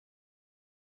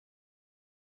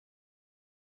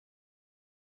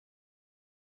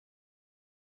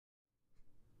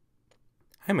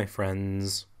Hi, my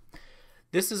friends.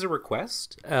 This is a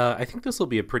request. I think this will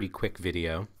be a pretty quick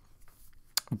video,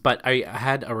 but I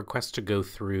had a request to go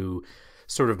through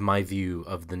sort of my view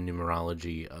of the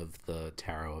numerology of the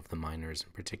tarot of the minors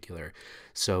in particular.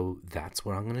 So that's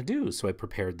what I'm going to do. So I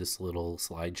prepared this little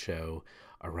slideshow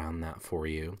around that for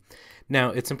you.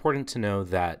 Now, it's important to know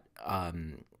that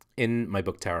in my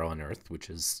book Tarot on Earth, which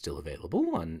is still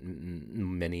available on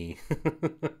many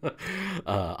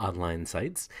online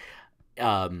sites,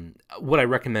 what I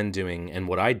recommend doing and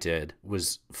what I did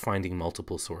was finding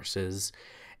multiple sources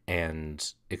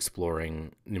and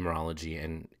exploring numerology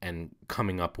and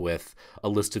coming up with a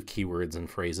list of keywords and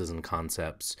phrases and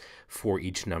concepts for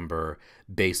each number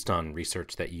based on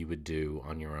research that you would do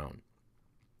on your own.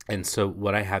 And so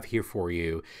what I have here for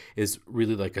you is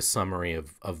really like a summary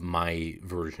of my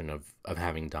version of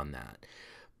having done that.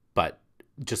 But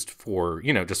just for,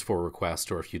 just for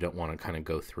request, or if you don't want to kind of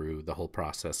go through the whole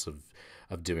process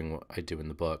of doing what I do in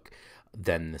the book,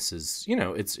 then this is,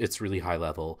 it's really high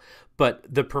level. But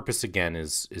the purpose again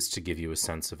is to give you a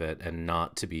sense of it and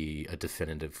not to be a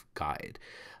definitive guide.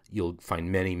 You'll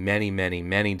find many, many, many,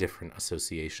 many different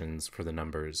associations for the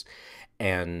numbers.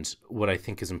 And what I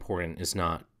think is important is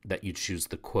not that you choose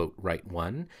the quote right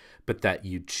one, but that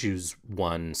you choose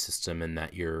one system and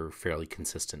that you're fairly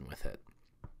consistent with it.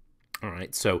 All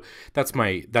right, so that's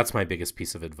my biggest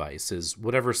piece of advice is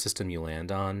whatever system you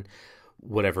land on,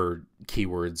 whatever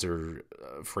keywords or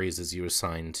phrases you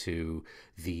assign to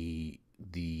the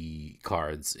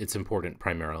cards, it's important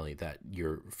primarily that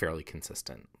you're fairly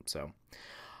consistent. So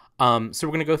so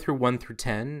we're going to go through 1 through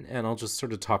 10, and I'll just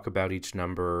sort of talk about each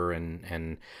number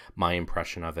and my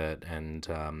impression of it, and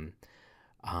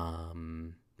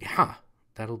yeah,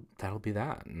 that'll be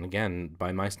that. And again,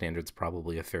 by my standards,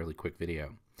 probably a fairly quick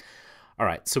video. All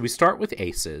right, so we start with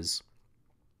aces,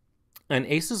 and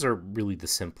aces are really the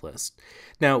simplest.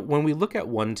 Now, when we look at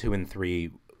 1, 2, and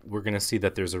 3, we're going to see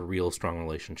that there's a real strong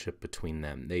relationship between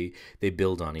them. They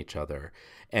build on each other,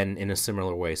 and in a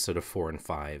similar way, sort of 4 and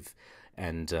 5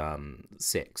 and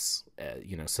 6.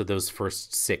 So those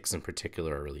first 6 in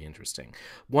particular are really interesting.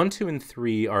 1, 2, and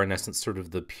 3 are in essence sort of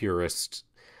the purest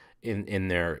in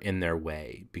their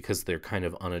way, because they're kind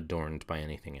of unadorned by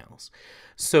anything else.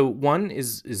 So 1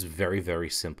 is very, very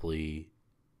simply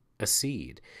a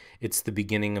seed. It's the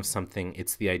beginning of something.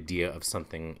 It's the idea of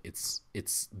something. It's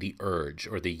the urge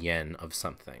or the yen of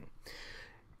something.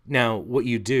 Now, what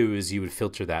you do is you would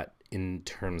filter that in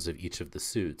terms of each of the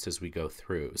suits as we go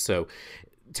through. So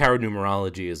tarot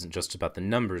numerology isn't just about the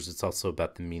numbers, it's also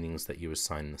about the meanings that you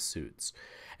assign the suits.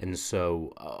 And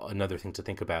so another thing to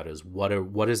think about is what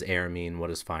does air mean, what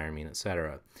does fire mean,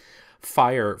 etc.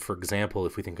 Fire, for example,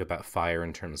 if we think about fire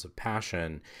in terms of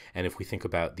passion, and if we think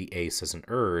about the ace as an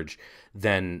urge,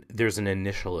 then there's an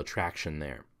initial attraction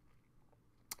there,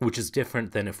 which is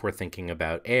different than if we're thinking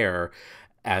about air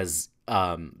as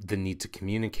the need to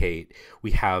communicate.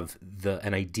 We have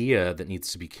an idea that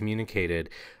needs to be communicated,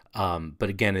 but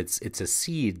again, it's a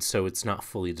seed, so it's not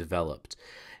fully developed.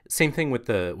 Same thing with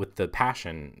the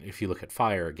passion. If you look at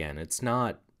fire again, it's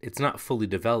not fully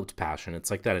developed passion.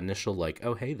 It's like that initial, like,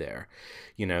 oh, hey there,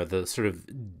 the sort of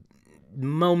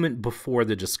moment before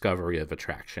the discovery of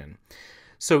attraction.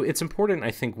 So it's important,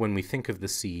 I think, when we think of the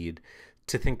seed,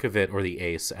 to think of it, or the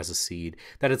ace, as a seed,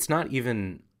 that it's not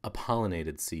even a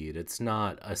pollinated seed. It's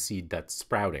not a seed that's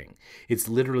sprouting. It's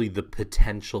literally the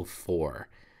potential for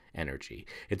energy.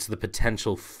 It's the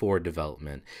potential for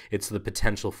development. It's the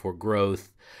potential for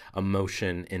growth,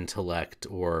 emotion, intellect,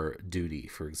 or duty,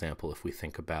 for example, if we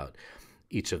think about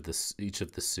each of the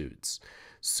suits.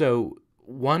 So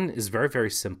 1 is very,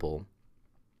 very simple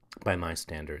by my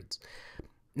standards.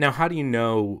 Now, how do you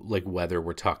know, like, whether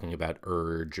we're talking about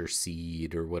urge or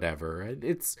seed or whatever?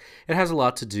 It has a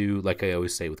lot to do, like I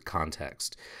always say, with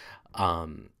context.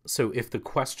 So if the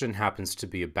question happens to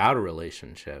be about a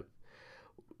relationship,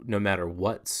 no matter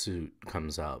what suit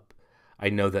comes up, I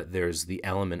know that there's the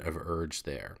element of urge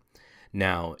there.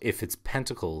 Now, if it's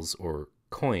pentacles or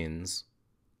coins,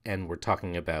 and we're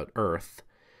talking about earth,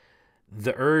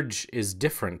 the urge is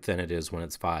different than it is when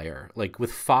it's fire. Like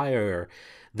with fire,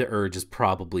 the urge is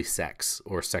probably sex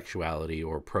or sexuality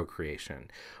or procreation.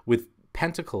 With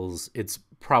pentacles, that's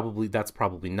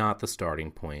probably not the starting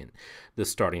point. The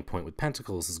starting point with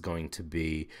pentacles is going to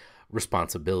be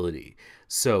responsibility.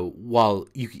 So while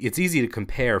it's easy to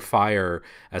compare fire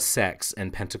as sex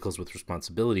and pentacles with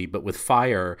responsibility, but with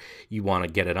fire you want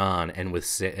to get it on, and with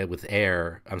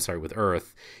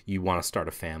earth you want to start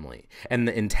a family, and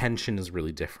the intention is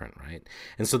really different, right?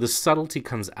 And so the subtlety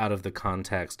comes out of the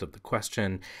context of the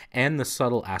question and the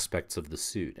subtle aspects of the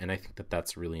suit, and I think that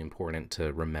that's really important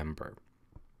to remember.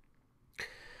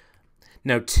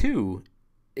 Now, 2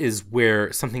 is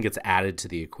where something gets added to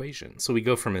the equation. So we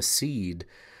go from a seed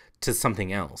to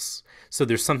something else. So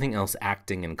there's something else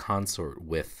acting in consort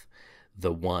with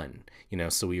the 1.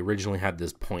 So we originally had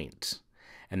this point,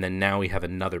 and then now we have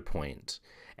another point,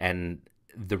 and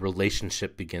the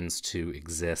relationship begins to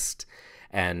exist.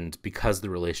 And because the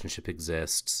relationship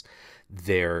exists,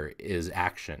 there is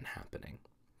action happening.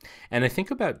 And I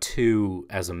think about 2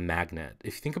 as a magnet.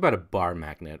 If you think about a bar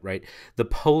magnet, right, the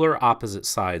polar opposite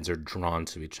sides are drawn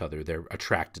to each other. They're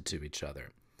attracted to each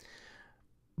other.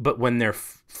 But when they're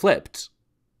flipped,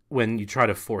 when you try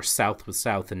to force south with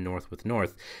south and north with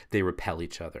north, they repel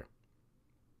each other.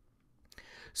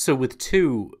 So with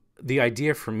 2, the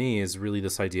idea for me is really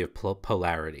this idea of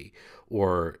polarity,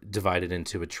 or divided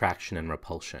into attraction and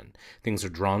repulsion. Things are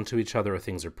drawn to each other, or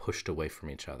things are pushed away from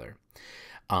each other.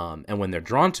 And when they're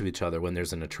drawn to each other, when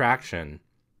there's an attraction,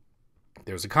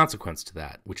 there's a consequence to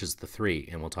that, which is the 3,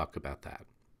 and we'll talk about that.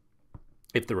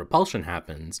 If the repulsion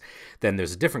happens, then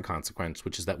there's a different consequence,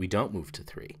 which is that we don't move to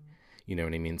 3. You know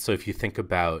what I mean? So if you think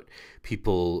about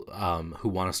people who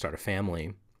want to start a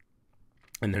family,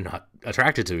 and they're not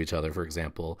attracted to each other, for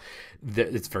example,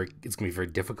 it's going to be very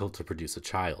difficult to produce a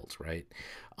child, right?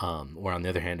 Or on the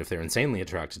other hand, if they're insanely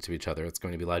attracted to each other, it's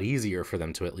going to be a lot easier for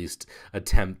them to at least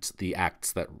attempt the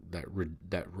acts that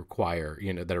require,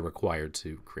 that are required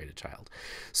to create a child.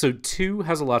 So 2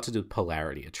 has a lot to do with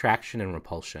polarity, attraction and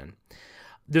repulsion.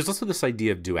 There's also this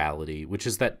idea of duality, which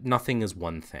is that nothing is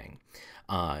one thing.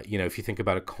 If you think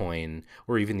about a coin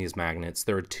or even these magnets,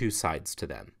 there are 2 sides to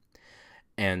them.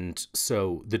 And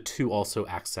so the 2 also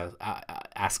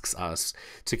asks us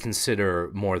to consider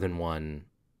more than one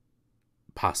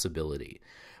possibility,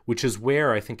 which is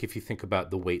where I think if you think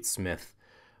about the Waite-Smith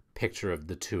picture of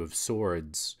the 2 of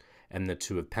swords and the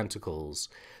 2 of pentacles,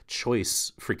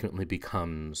 choice frequently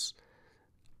becomes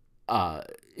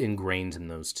ingrained in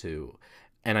those 2.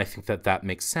 And I think that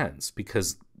makes sense,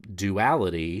 because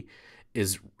duality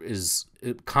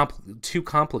too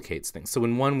complicates things. So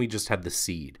in 1, we just had the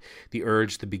seed, the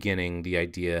urge, the beginning, the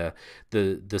idea,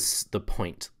 the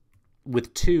point.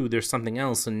 With 2, there's something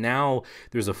else, and now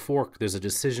there's a fork, there's a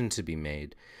decision to be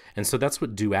made. And so that's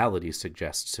what duality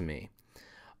suggests to me.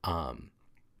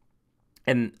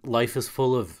 And life is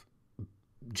full of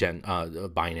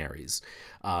binaries,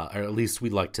 or at least we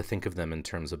like to think of them in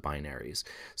terms of binaries.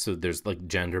 So there's like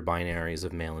gender binaries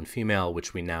of male and female,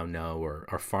 which we now know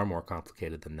are far more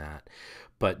complicated than that.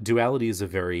 But duality is a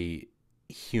very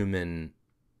human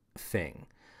thing.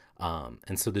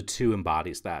 And so the 2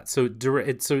 embodies that. So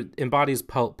it embodies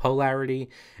polarity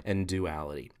and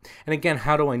duality. And again,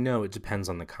 how do I know? It depends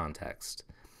on the context.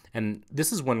 And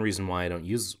this is one reason why I don't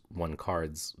use 1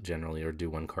 cards generally, or do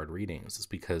 1 card readings, is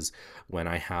because when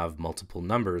I have multiple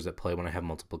numbers at play, when I have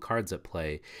multiple cards at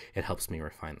play, it helps me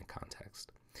refine the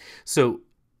context. So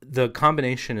the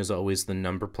combination is always the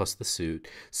number plus the suit.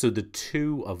 So the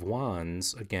 2 of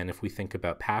wands, again, if we think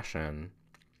about passion,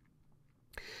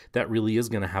 that really is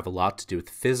going to have a lot to do with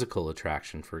physical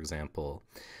attraction, for example,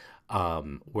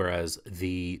 whereas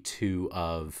the 2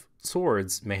 of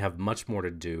swords may have much more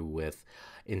to do with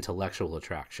intellectual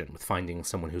attraction, with finding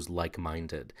someone who's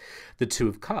like-minded. The 2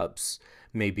 of cups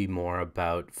may be more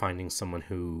about finding someone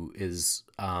who is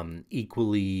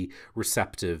equally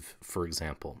receptive, for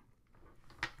example.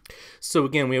 So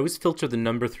again, we always filter the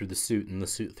number through the suit and the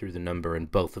suit through the number,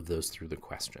 and both of those through the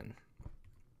question.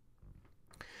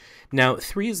 Now,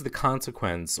 3 is the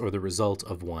consequence or the result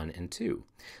of 1 and 2.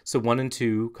 So 1 and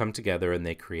 2 come together and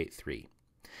they create 3.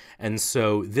 And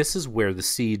so this is where the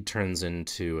seed turns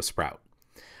into a sprout,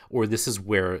 or this is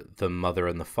where the mother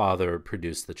and the father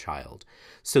produce the child.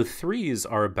 So 3s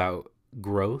are about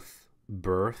growth,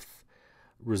 birth,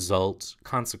 result,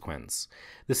 consequence.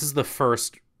 This is the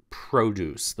first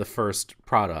produce, the first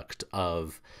product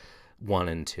of 1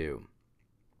 and 2.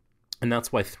 And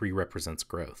that's why 3 represents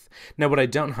growth. Now, what I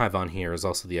don't have on here is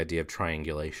also the idea of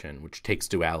triangulation, which takes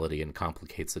duality and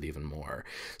complicates it even more.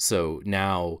 So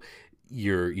now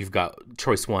you've got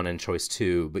choice 1 and choice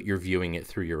 2, but you're viewing it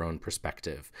through your own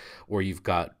perspective. Or you've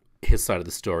got his side of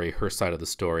the story, her side of the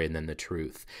story, and then the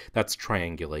truth. That's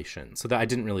triangulation. So I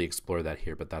didn't really explore that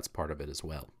here, but that's part of it as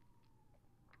well.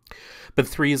 But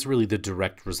 3 is really the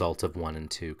direct result of 1 and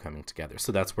 2 coming together.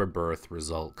 So that's where birth,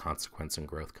 result, consequence, and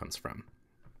growth comes from.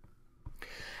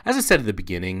 As I said at the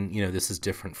beginning, this is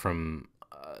different from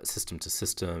system to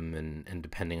system, and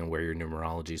depending on where your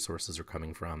numerology sources are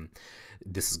coming from,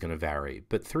 this is going to vary.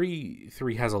 But 3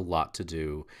 has a lot to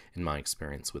do, in my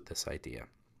experience, with this idea.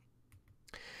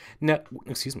 Now,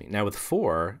 Now with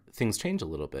 4, things change a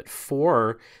little bit.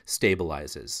 4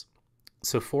 stabilizes.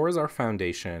 So 4 is our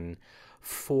foundation.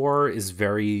 4 is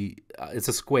very, it's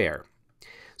a square.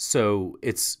 So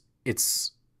it's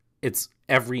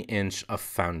every inch of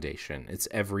foundation. It's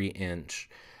every inch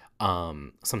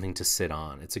something to sit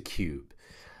on. It's a cube.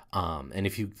 And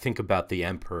if you think about the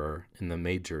emperor in the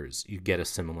majors, you get a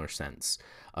similar sense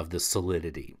of the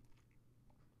solidity.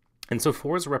 And so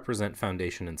 4s represent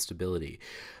foundation and stability.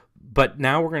 But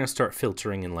now we're going to start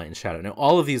filtering in light and shadow. Now,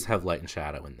 all of these have light and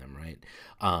shadow in them, right?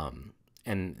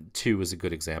 And 2 is a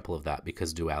good example of that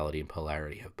because duality and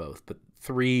polarity have both. But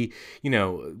 3,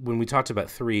 when we talked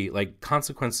about 3, like,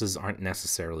 consequences aren't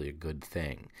necessarily a good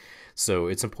thing. So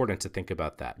it's important to think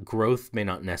about that. Growth may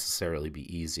not necessarily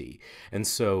be easy. And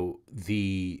so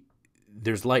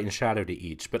there's light and shadow to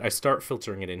each, but I start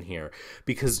filtering it in here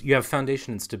because you have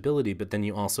foundation and stability, but then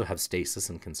you also have stasis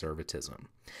and conservatism.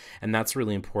 And that's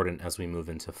really important as we move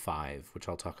into 5, which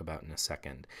I'll talk about in a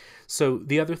second. So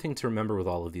the other thing to remember with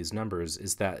all of these numbers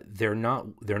is that they're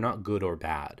not good or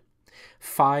bad.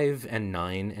 5 and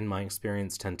 9, in my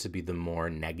experience, tend to be the more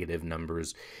negative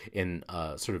numbers in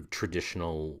sort of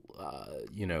traditional,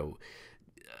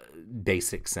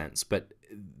 basic sense, but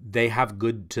they have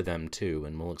good to them too,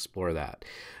 and we'll explore that.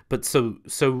 But so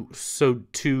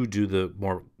too do the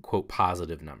more, quote,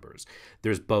 positive numbers.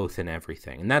 There's both in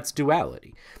everything, and that's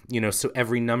duality. So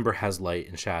every number has light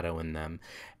and shadow in them,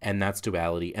 and that's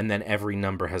duality. And then every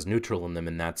number has neutral in them,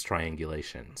 and that's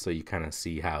triangulation. So you kind of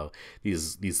see how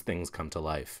these things come to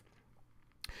life.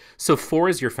 So 4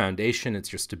 is your foundation,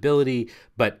 it's your stability,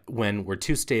 but when we're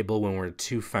too stable, when we're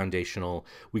too foundational,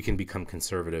 we can become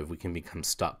conservative, we can become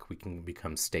stuck, we can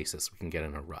become stasis, we can get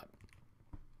in a rut.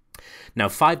 Now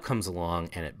 5 comes along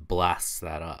and it blasts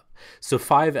that up. So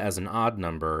 5 as an odd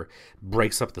number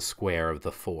breaks up the square of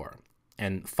the 4.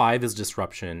 And 5 is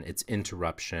disruption, it's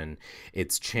interruption,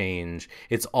 it's change,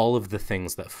 it's all of the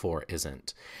things that 4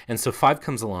 isn't. And so 5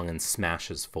 comes along and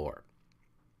smashes 4.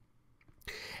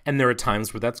 And there are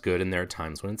times where that's good, and there are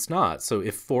times when it's not. So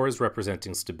if 4 is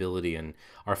representing stability and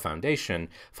our foundation,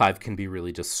 5 can be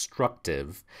really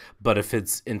destructive. But if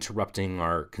it's interrupting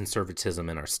our conservatism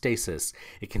and our stasis,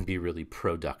 it can be really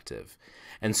productive.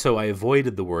 And so I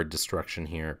avoided the word destruction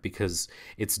here because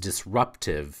it's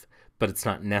disruptive, but it's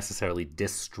not necessarily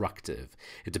destructive.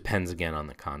 It depends, again, on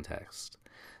the context.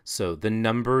 So the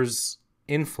numbers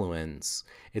influence,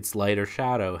 its light or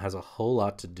shadow, has a whole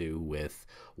lot to do with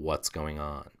what's going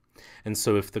on. And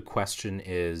so if the question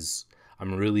is,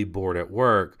 I'm really bored at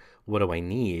work, what do I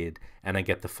need? And I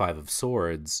get the 5 of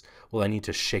Swords, well, I need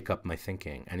to shake up my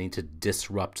thinking. I need to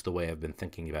disrupt the way I've been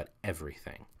thinking about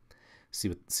everything. See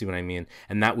what I mean?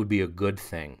 And that would be a good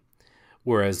thing.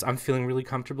 Whereas I'm feeling really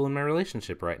comfortable in my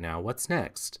relationship right now. What's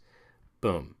next?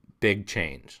 Boom. Big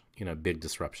change. Big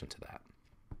disruption to that.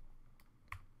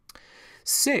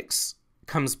 6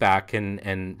 comes back and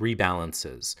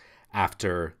rebalances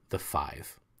after the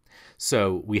 5.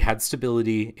 So we had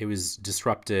stability, it was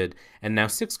disrupted, and now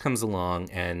 6 comes along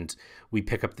and we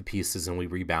pick up the pieces and we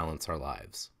rebalance our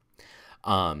lives.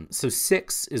 So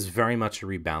 6 is very much a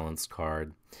rebalanced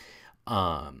card,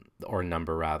 or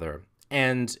number rather,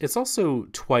 and it's also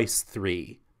twice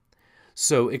 3.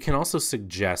 So it can also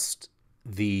suggest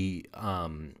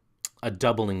a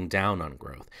doubling down on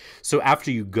growth. So after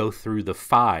you go through the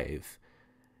 5,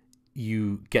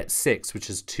 you get 6, which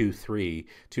is 2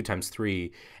 times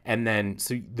 3, and then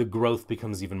so the growth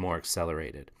becomes even more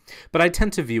accelerated. But I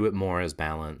tend to view it more as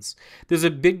balance. There's a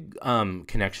big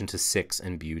connection to 6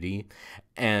 and beauty,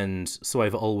 and so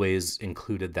I've always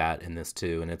included that in this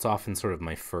too, and it's often sort of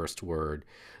my first word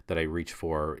that I reach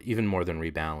for, even more than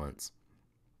rebalance.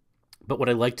 But what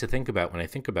I like to think about when I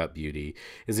think about beauty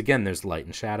is, again, there's light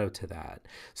and shadow to that.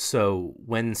 So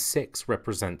when 6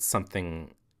 represents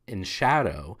something in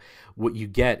shadow, what you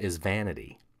get is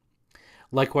vanity.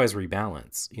 Likewise,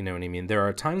 rebalance. You know what I mean? There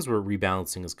are times where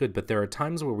rebalancing is good, but there are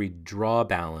times where we draw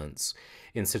balance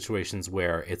in situations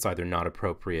where it's either not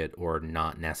appropriate or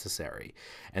not necessary.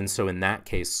 And so in that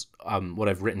case, what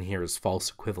I've written here is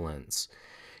false equivalence.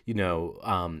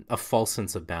 A false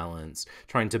sense of balance,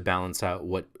 trying to balance out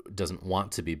what doesn't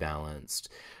want to be balanced,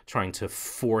 trying to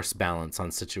force balance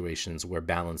on situations where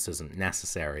balance isn't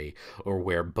necessary or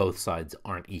where both sides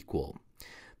aren't equal.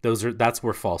 That's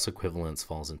where false equivalence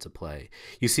falls into play.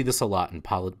 You see this a lot in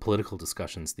political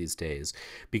discussions these days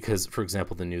because, for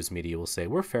example, the news media will say,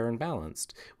 we're fair and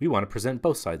balanced. We want to present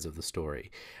both sides of the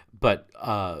story. But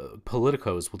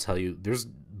politicos will tell you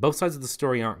both sides of the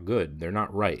story aren't good. They're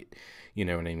not right. You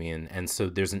know what I mean? And so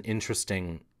there's an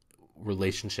interesting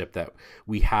relationship that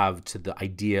we have to the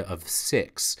idea of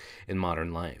 6 in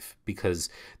modern life because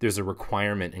there's a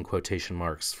requirement in quotation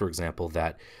marks, for example,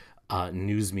 that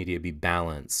news media be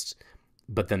balanced.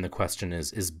 But then the question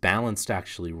is balanced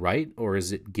actually right, or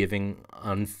is it giving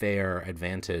unfair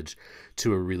advantage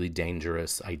to a really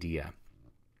dangerous idea?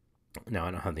 Now,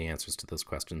 I don't have the answers to those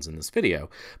questions in this video,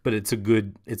 but it's a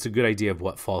good idea of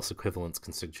what false equivalence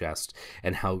can suggest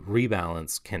and how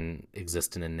rebalance can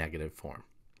exist in a negative form.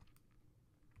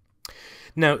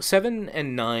 Now, 7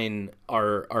 and 9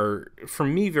 are for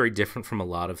me very different from a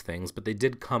lot of things, but they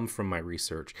did come from my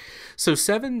research. So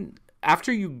 7,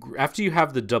 after you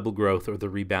have the double growth or the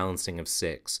rebalancing of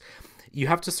 6, you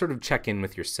have to sort of check in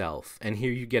with yourself, and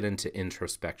here you get into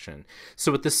introspection.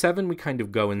 So with the 7, we kind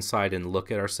of go inside and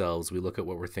look at ourselves. We look at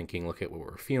what we're thinking, look at what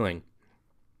we're feeling.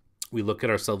 We look at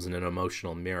ourselves in an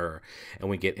emotional mirror, and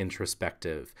we get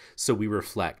introspective. So we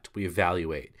reflect, we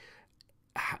evaluate.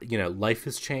 You know, life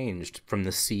has changed from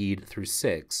the seed through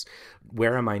 6.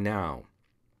 Where am I now?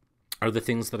 Are the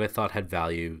things that I thought had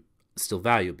value still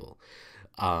valuable?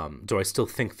 Do I still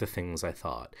think the things I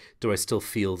thought? Do I still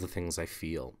feel the things I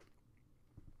feel?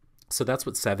 So that's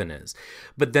what 7 is.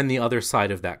 But then the other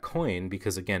side of that coin,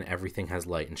 because again, everything has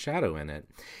light and shadow in it,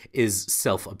 is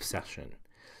self-obsession.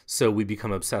 So we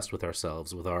become obsessed with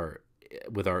ourselves,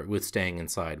 with staying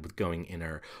inside, with going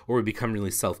inner, or we become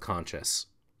really self-conscious.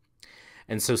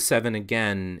 And so 7,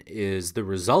 again, is the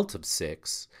result of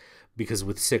 6, because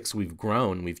with 6, we've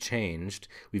grown, we've changed,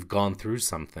 we've gone through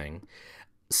something.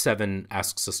 7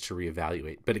 asks us to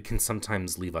reevaluate, but it can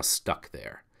sometimes leave us stuck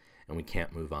there, and we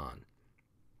can't move on.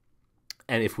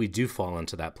 And if we do fall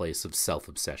into that place of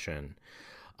self-obsession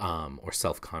or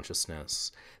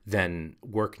self-consciousness, then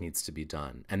work needs to be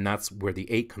done. And that's where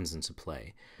the 8 comes into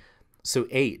play. So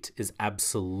 8 is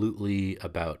absolutely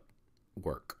about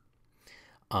work.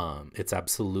 It's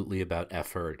absolutely about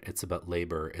effort. It's about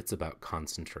labor. It's about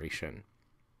concentration.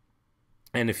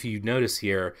 And if you notice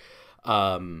here,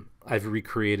 I've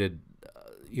recreated,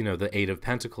 the 8 of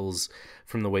Pentacles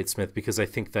from the Waite-Smith, because I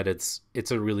think that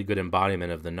it's a really good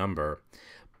embodiment of the number,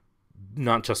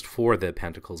 not just for the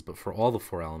Pentacles, but for all the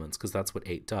 4 elements, because that's what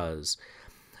 8 does.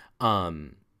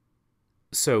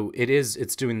 So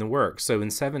it's doing the work. So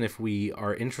in 7, if we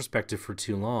are introspective for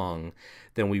too long,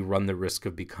 then we run the risk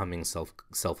of becoming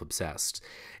self-obsessed.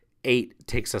 8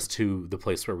 takes us to the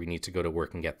place where we need to go to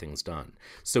work and get things done.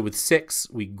 So with 6,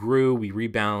 we grew, we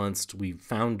rebalanced, we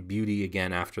found beauty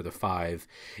again after the 5.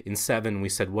 In 7, we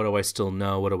said, what do I still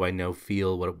know? What do I know,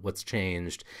 feel? What's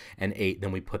changed? And 8,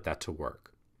 then we put that to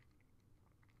work.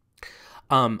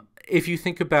 If you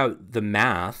think about the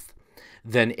math,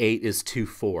 then 8 is 2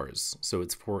 4s. So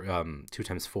it's 2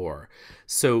 times 4.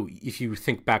 So if you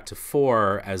think back to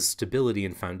 4 as stability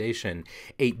and foundation,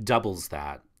 8 doubles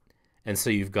that. And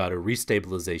so you've got a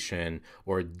restabilization,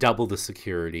 or double the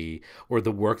security, or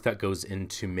the work that goes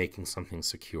into making something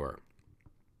secure,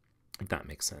 if that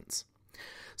makes sense.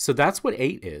 So that's what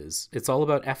 8 is. It's all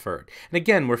about effort. And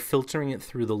again, we're filtering it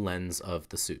through the lens of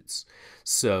the suits.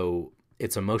 So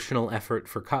it's emotional effort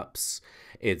for cups.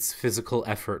 It's physical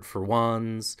effort for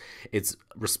wands. It's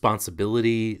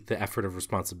responsibility, the effort of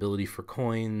responsibility for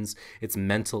coins. It's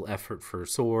mental effort for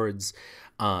swords.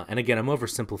 And again, I'm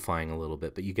oversimplifying a little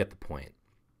bit, but you get the point.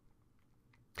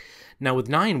 Now with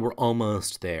 9, we're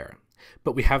almost there.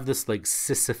 But we have this like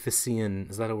Sisyphusian,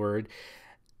 is that a word?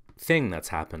 Thing that's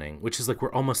happening, which is like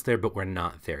we're almost there, but we're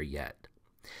not there yet.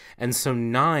 And so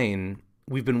 9,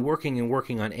 we've been working and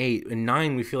working on 8, and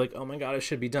 9 we feel like, oh my God, it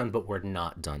should be done, but we're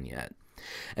not done yet.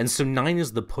 And so 9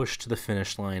 is the push to the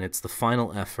finish line. It's the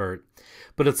final effort,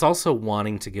 but it's also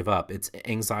wanting to give up. It's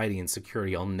anxiety and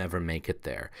security. I'll never make it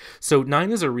there. So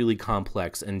 9 is a really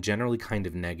complex and generally kind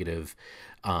of negative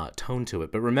tone to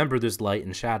it. But remember, there's light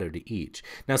and shadow to each.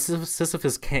 Now,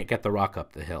 Sisyphus can't get the rock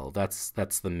up the hill. That's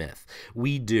the myth.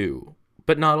 We do,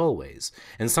 but not always.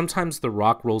 And sometimes the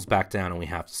rock rolls back down and we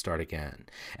have to start again.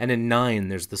 And in 9,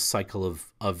 there's this cycle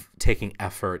of taking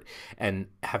effort and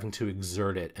having to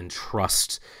exert it and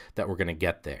trust that we're going to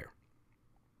get there.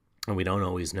 And we don't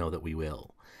always know that we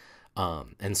will.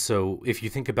 And so if you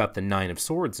think about the 9 of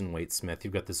Swords in Waite-Smith,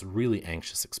 you've got this really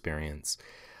anxious experience.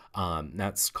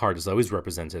 That card has always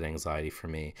represented anxiety for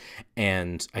me.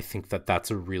 And I think that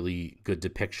that's a really good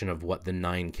depiction of what the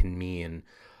 9 can mean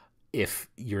if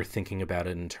you're thinking about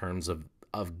it in terms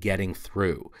of getting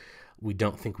through. We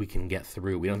don't think we can get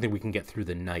through. We don't think we can get through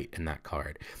the night in that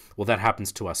card. Well, that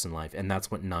happens to us in life, and that's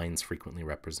what 9s frequently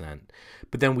represent.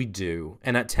 But then we do,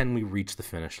 and at 10 we reach the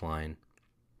finish line.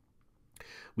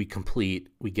 We complete,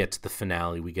 we get to the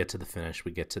finale, we get to the finish,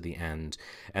 we get to the end,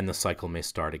 and the cycle may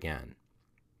start again.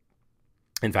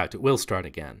 In fact, it will start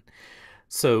again.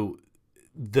 So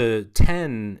the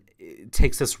 10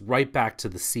 takes us right back to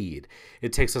the seed.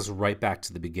 It takes us right back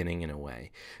to the beginning in a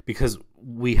way, because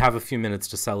we have a few minutes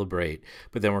to celebrate,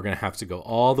 but then we're going to have to go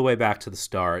all the way back to the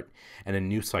start, and a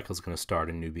new cycle is going to start,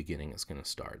 a new beginning is going to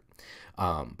start.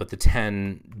 But the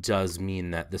 10 does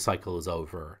mean that the cycle is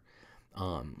over.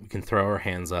 We can throw our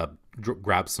hands up,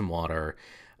 grab some water,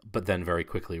 but then very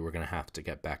quickly we're going to have to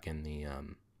get back in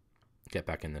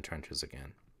the trenches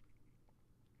again.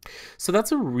 So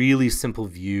that's a really simple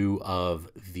view of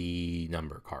the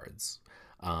number cards.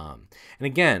 And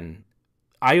again,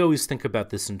 I always think about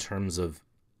this in terms of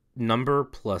number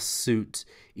plus suit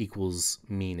equals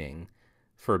meaning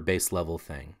for a base level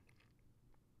thing.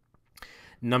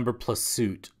 Number plus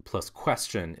suit plus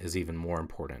question is even more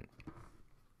important.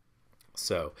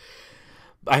 So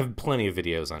I have plenty of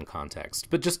videos on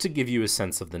context, but just to give you a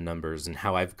sense of the numbers and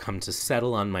how I've come to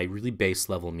settle on my really base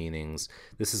level meanings,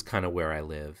 this is kind of where I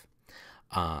live.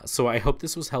 So I hope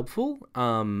this was helpful.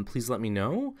 Please let me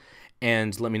know,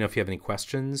 and let me know if you have any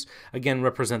questions. Again,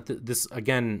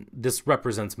 this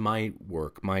represents my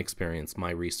work, my experience, my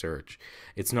research.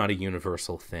 It's not a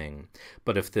universal thing,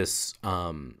 but if this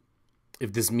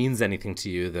means anything to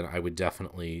you, then I would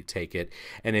definitely take it.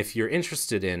 And if you're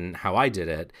interested in how I did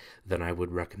it, then I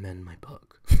would recommend my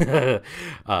book.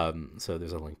 So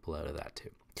there's a link below to that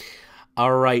too.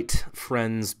 All right,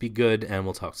 friends, be good, and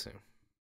we'll talk soon.